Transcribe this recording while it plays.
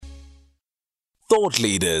Thought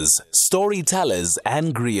leaders, storytellers,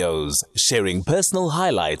 and griots sharing personal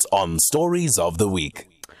highlights on Stories of the Week.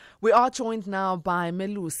 We are joined now by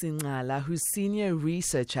Melusi Ncala, who's senior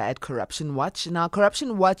researcher at Corruption Watch. Now,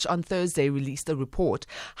 Corruption Watch on Thursday released a report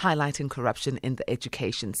highlighting corruption in the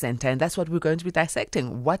education sector, and that's what we're going to be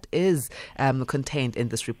dissecting. What is contained in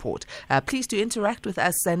this report? Please do interact with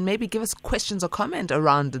us and maybe give us questions or comment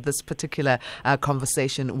around this particular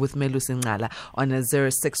conversation with Melusi Ncala on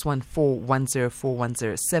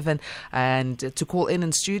 0614104107, and to call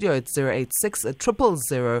in studio it's 086 000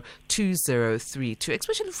 2032,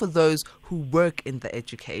 especially for those who work in the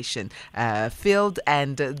education field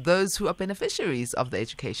and those who are beneficiaries of the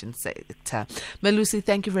education sector. Melusi,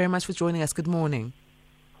 thank you very much for joining us. Good morning.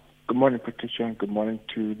 Good morning, Patricia, and good morning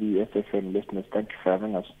to the SFM listeners. Thank you for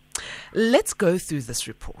having us. Let's go through this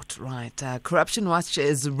report, right? Corruption Watch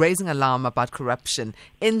is raising alarm about corruption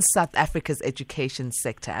in South Africa's education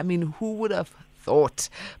sector. I mean, who would have thought?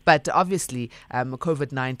 But obviously,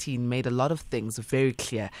 COVID-19 made a lot of things very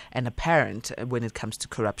clear and apparent when it comes to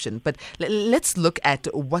corruption. But let's look at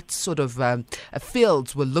what sort of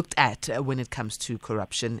fields were looked at when it comes to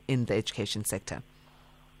corruption in the education sector.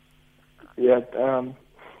 Yeah,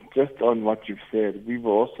 just on what you've said, we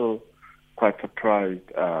were also quite surprised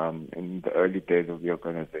in the early days of the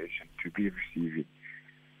organization to be receiving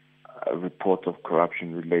a report of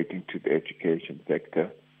corruption relating to the education sector.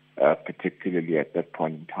 Particularly at that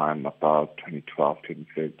point in time, about 2012,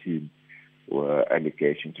 2013, were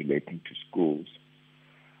allegations relating to schools.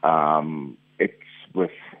 It's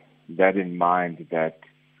with that in mind that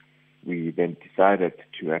we then decided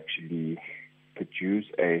to actually produce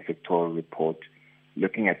a sectoral report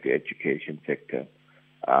looking at the education sector.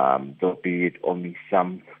 There'll be only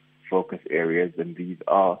some focus areas, and these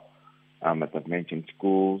are, as I've mentioned,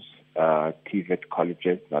 schools, TVET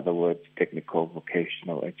colleges, in other words, technical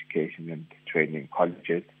vocational education and training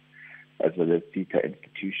colleges, as well as CETA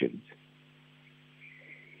institutions.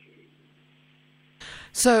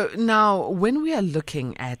 So now, when we are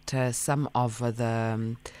looking at some of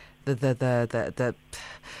the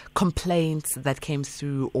complaints that came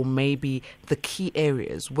through, or maybe the key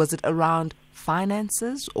areas, was it around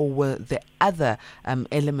finances, or were there other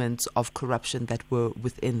elements of corruption that were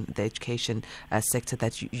within the education sector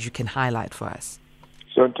that you can highlight for us?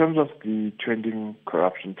 So in terms of the trending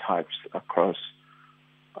corruption types across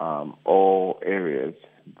all areas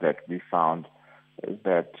that we found is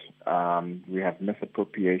that we have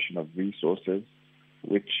misappropriation of resources,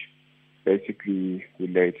 which basically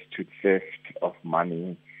relates to theft of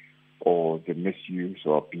money or the misuse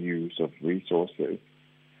or abuse of resources.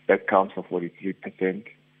 That counts for 43%.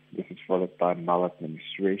 This is followed by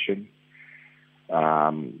maladministration.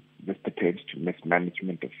 This pertains to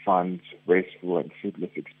mismanagement of funds, wasteful and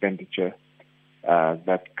fruitless expenditure.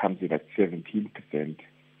 That comes in at 17%.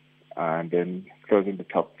 And then closing the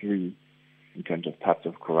top three in terms of types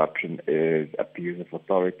of corruption is abuse of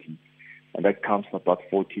authority. And that counts for about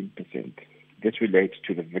 14%. This relates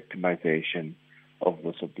to the victimization of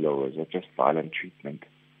whistleblowers or just violent treatment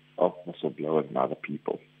of whistleblowers and other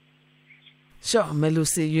people. Sure,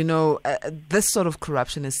 Melusi, this sort of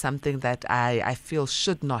corruption is something that I feel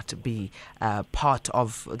should not be part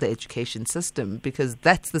of the education system, because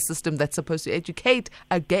that's the system that's supposed to educate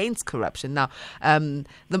against corruption. Now,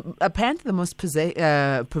 apparently the most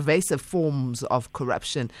pervasive forms of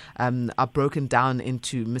corruption are broken down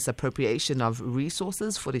into misappropriation of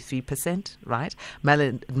resources, 43%, right?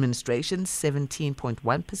 Maladministration,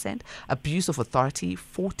 17.1%. Abuse of authority,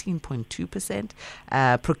 14.2%.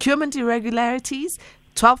 Procurement irregularities,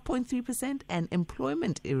 12.3%, and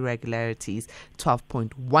employment irregularities,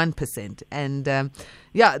 12.1%. And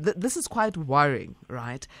this is quite worrying,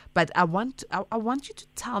 right? But I want you to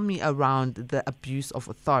tell me around the abuse of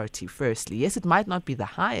authority firstly. Yes, it might not be the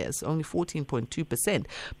highest, only 14.2%,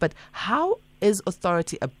 but how is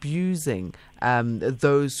authority abusing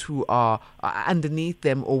those who are underneath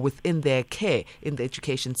them or within their care in the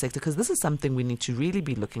education sector? Because this is something we need to really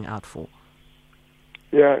be looking out for.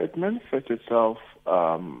 Yeah, it manifests itself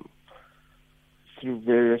through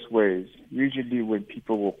various ways. Usually when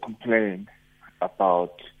people will complain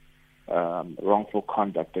about wrongful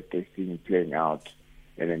conduct that they're seeing playing out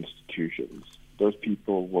in institutions, those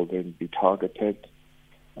people will then be targeted.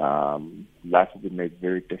 Life will be made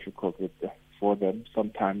very difficult for them.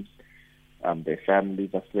 Sometimes their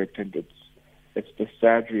families are threatened. It's the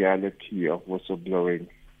sad reality of whistleblowing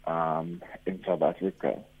in South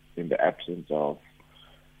Africa in the absence of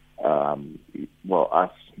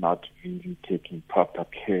us not really taking proper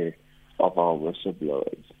care of our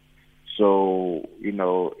whistleblowers. So,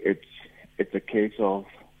 it's a case of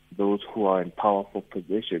those who are in powerful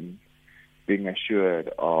positions being assured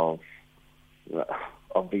of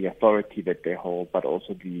the authority that they hold, but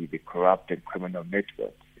also the corrupt and criminal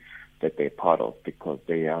networks that they're part of, because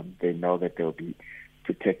they know that they'll be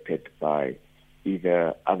protected by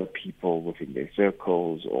either other people within their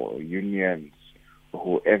circles or unions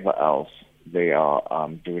or whoever else they are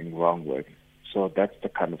doing wrong with. So that's the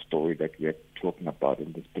kind of story that we're talking about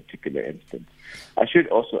in this particular instance. I should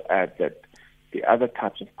also add that the other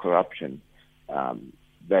types of corruption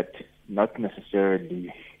that not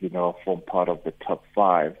necessarily, form part of the top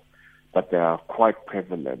 5, but they are quite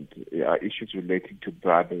prevalent, are issues relating to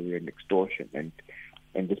bribery and extortion. And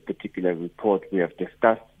in this particular report, we have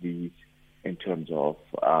discussed these in terms of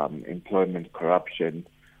employment corruption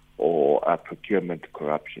or procurement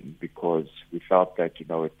corruption, because we felt that,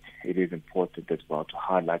 it is important as well to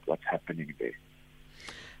highlight what's happening there.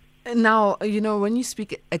 Now, when you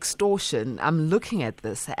speak extortion, I'm looking at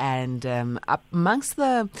this, and amongst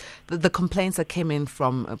the complaints that came in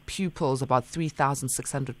from pupils, about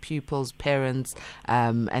 3,600 pupils, parents,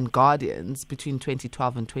 and guardians between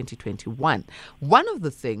 2012 and 2021, one of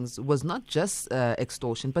the things was not just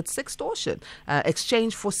extortion, but sextortion,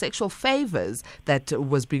 exchange for sexual favors that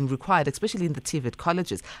was being required, especially in the TVET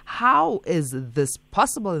colleges. How is this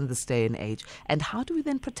possible in this day and age, and how do we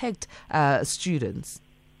then protect students?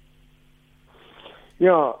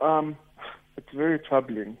 Yeah, it's very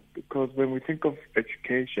troubling, because when we think of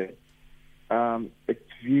education, it's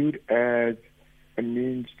viewed as a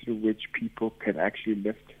means through which people can actually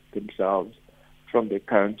lift themselves from their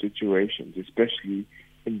current situations, especially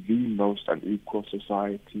in the most unequal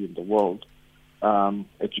society in the world.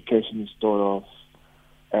 Education is thought of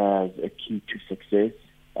as a key to success.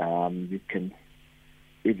 You can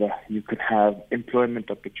have employment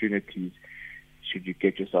opportunities should you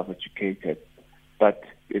get yourself educated. But,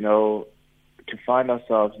 to find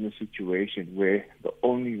ourselves in a situation where the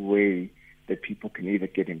only way that people can either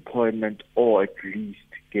get employment or at least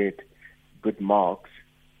get good marks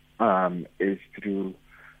is through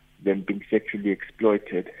them being sexually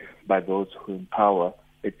exploited by those who are in power,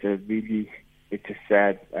 it's a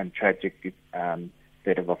sad and tragic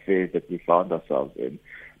state of affairs that we found ourselves in.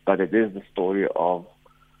 But it is the story of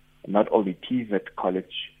not only TVET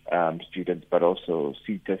college students, but also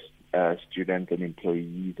CETA students and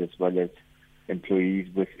employees, as well as employees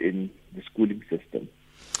within the schooling system.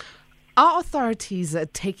 Are authorities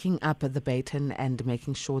taking up the baton and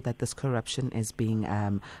making sure that this corruption is being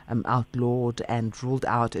outlawed and ruled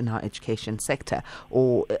out in our education sector?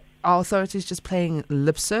 Or are authorities just playing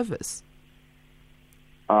lip service?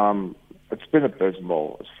 It's been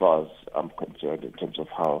abysmal as far as I'm concerned in terms of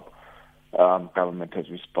how government has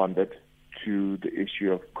responded to the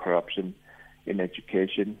issue of corruption in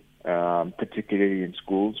education, particularly in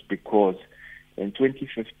schools, because in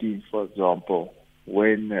 2015, for example,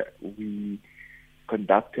 when we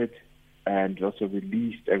conducted and also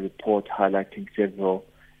released a report highlighting several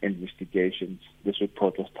investigations, this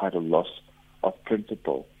report was titled Loss of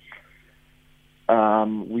Principle.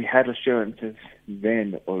 We had assurances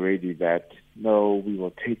then already that, no, we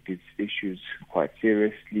will take these issues quite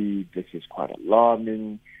seriously. This is quite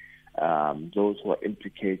alarming. Those who are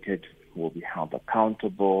implicated will be held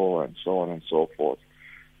accountable, and so on and so forth.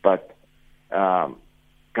 But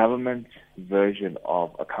government's version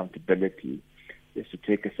of accountability is to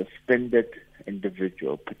take a suspended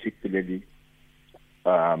individual, particularly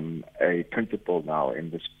a principal now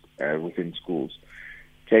in this within schools,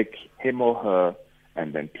 take him or her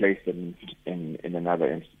and then place them in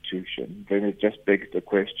another institution. Then it just begs the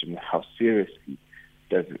question: how seriously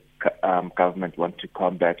does government want to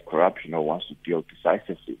combat corruption, or wants to deal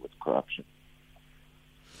decisively with corruption?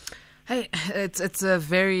 Hey, it's a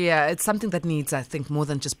very it's something that needs, I think, more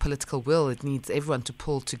than just political will. It needs everyone to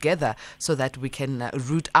pull together so that we can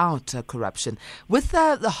root out corruption. With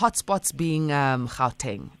the hotspots being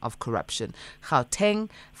Gauteng of corruption, Gauteng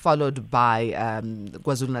followed by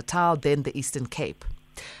KwaZulu-Natal, then the Eastern Cape.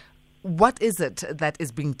 What is it that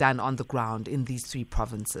is being done on the ground in these three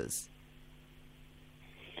provinces?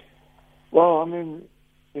 Well, I mean,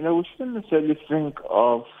 we shouldn't necessarily think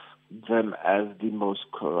of them as the most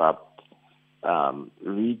corrupt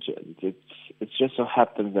regions. It just so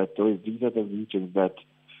happens that these are the regions that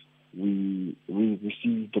we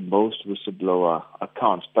receive the most whistleblower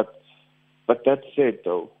accounts. But that said,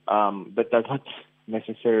 though, that does not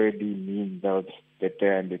necessarily mean that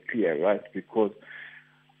they're in the clear, right? Because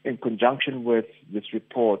in conjunction with this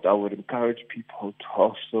report, I would encourage people to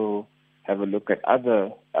also have a look at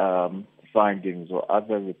other findings or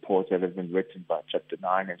other reports that have been written by Chapter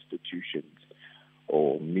 9 institutions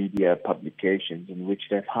or media publications in which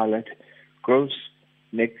they've highlighted gross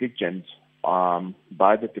negligence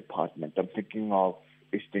by the department. I'm thinking of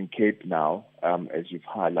Eastern Cape now, as you've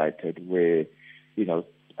highlighted, where,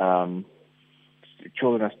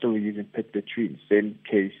 children are still using pit latrines. Same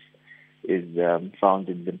case is found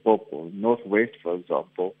in Limpopo. Northwest, for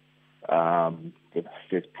example,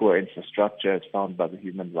 there's poor infrastructure. It's found by the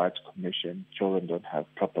Human Rights Commission. Children don't have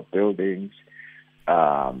proper buildings.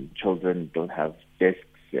 Children don't have desks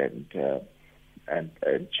and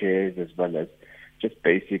chairs, as well as just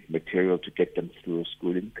basic material to get them through a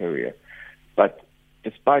schooling career. But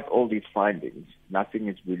despite all these findings, nothing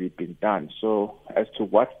has really been done. So as to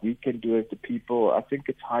what we can do as the people, I think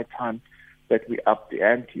it's high time that we up the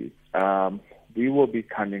ante. We will be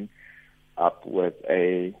coming up with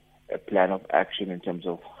a plan of action in terms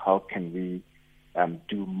of how can we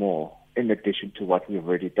do more in addition to what we've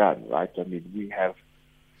already done, right? I mean, we have...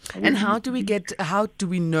 And how do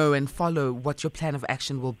we know and follow what your plan of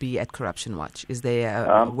action will be at Corruption Watch? Is there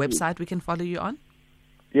a website we can follow you on?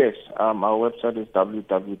 Yes, our website is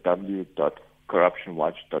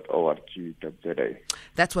www.corruptionwatch.org.za.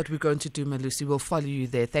 That's what we're going to do, Melusi. We'll follow you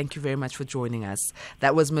there. Thank you very much for joining us.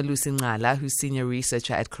 That was Melusi Ncala, who's Senior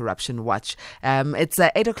Researcher at Corruption Watch. It's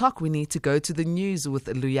 8 o'clock. We need to go to the news with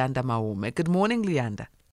Luyanda Maume. Good morning, Luyanda.